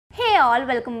all,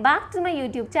 welcome back to my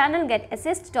YouTube channel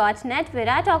getassist.net, where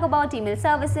I talk about email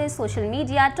services, social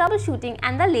media, troubleshooting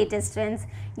and the latest trends.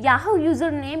 Yahoo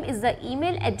username is the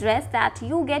email address that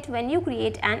you get when you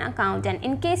create an account, and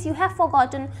in case you have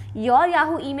forgotten your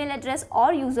Yahoo email address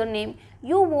or username,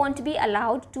 you won't be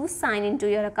allowed to sign into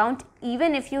your account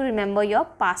even if you remember your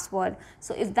password.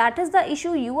 So if that is the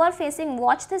issue you are facing,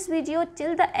 watch this video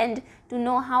till the end to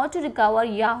know how to recover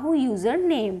Yahoo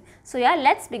username. So yeah,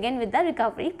 let's begin with the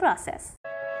recovery process.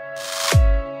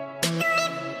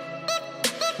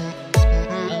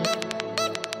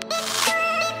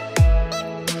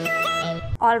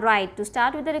 Alright, to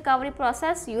start with the recovery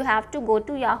process, you have to go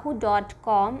to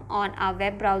yahoo.com on our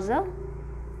web browser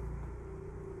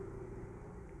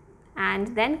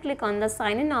and then click on the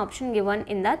sign in option given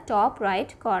in the top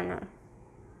right corner.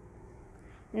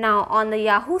 Now on the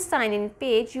Yahoo sign in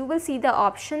page, you will see the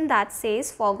option that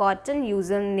says forgotten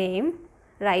username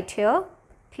right here.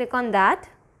 Click on that.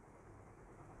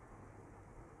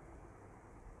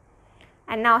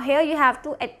 And now here you have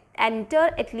to enter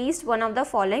at least one of the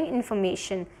following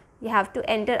information. You have to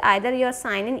enter either your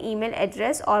sign in email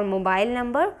address or mobile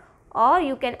number, or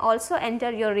you can also enter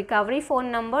your recovery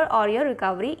phone number or your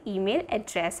recovery email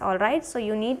address. Alright, so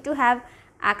you need to have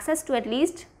access to at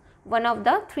least one of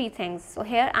the three things. So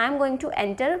here I am going to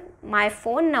enter my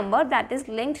phone number that is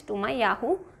linked to my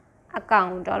Yahoo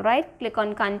account. Alright, click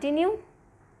on continue.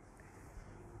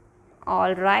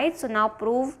 Alright, so now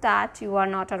prove that you are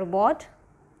not a robot.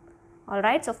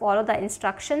 Alright, so follow the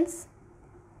instructions.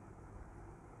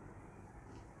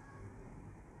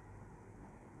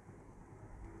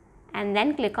 And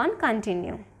then click on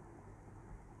continue.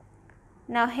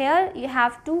 Now here you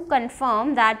have to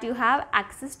confirm that you have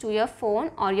access to your phone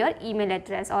or your email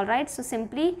address. Alright, so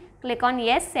simply click on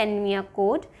yes, send me a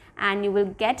code, and you will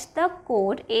get the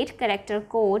code, 8-character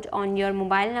code on your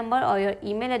mobile number or your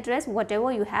email address,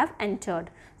 whatever you have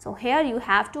entered. So here you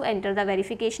have to enter the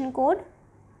verification code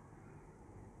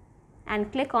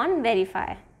and click on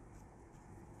verify.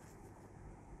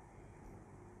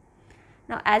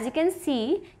 Now as you can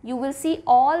see, you will see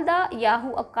all the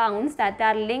Yahoo accounts that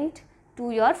are linked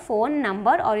to your phone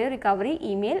number or your recovery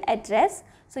email address.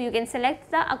 So you can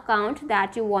select the account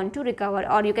that you want to recover,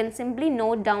 or you can simply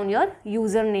note down your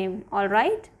username.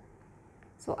 Alright,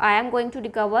 so I am going to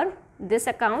recover this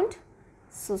account.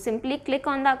 So simply click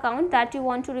on the account that you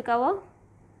want to recover.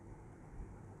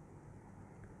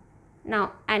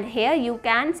 Now and here you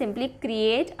can simply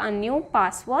create a new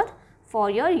password for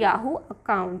your Yahoo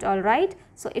account. Alright,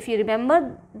 so if you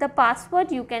remember the password,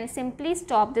 you can simply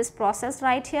stop this process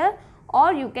right here,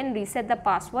 or you can reset the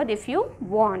password if you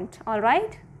want.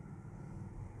 Alright,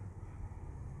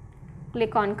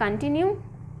 click on continue.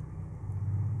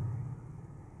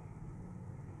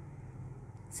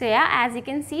 So yeah, as you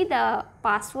can see, the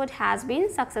password has been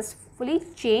successfully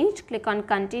changed. Click on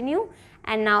continue,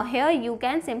 and now here you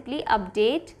can simply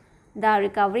update the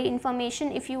recovery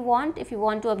information if you want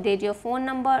to update your phone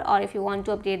number, or if you want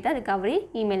to update the recovery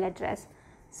email address.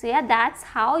 So yeah, that's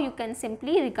how you can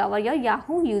simply recover your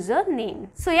Yahoo username.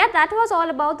 So yeah, that was all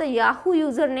about the Yahoo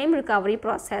username recovery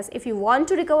process. If you want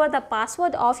to recover the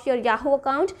password of your Yahoo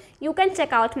account, you can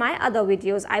check out my other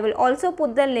videos. I will also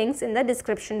put the links in the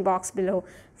description box below.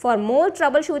 For more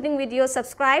troubleshooting videos,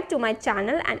 subscribe to my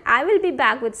channel, and I will be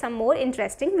back with some more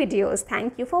interesting videos.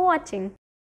 Thank you for watching.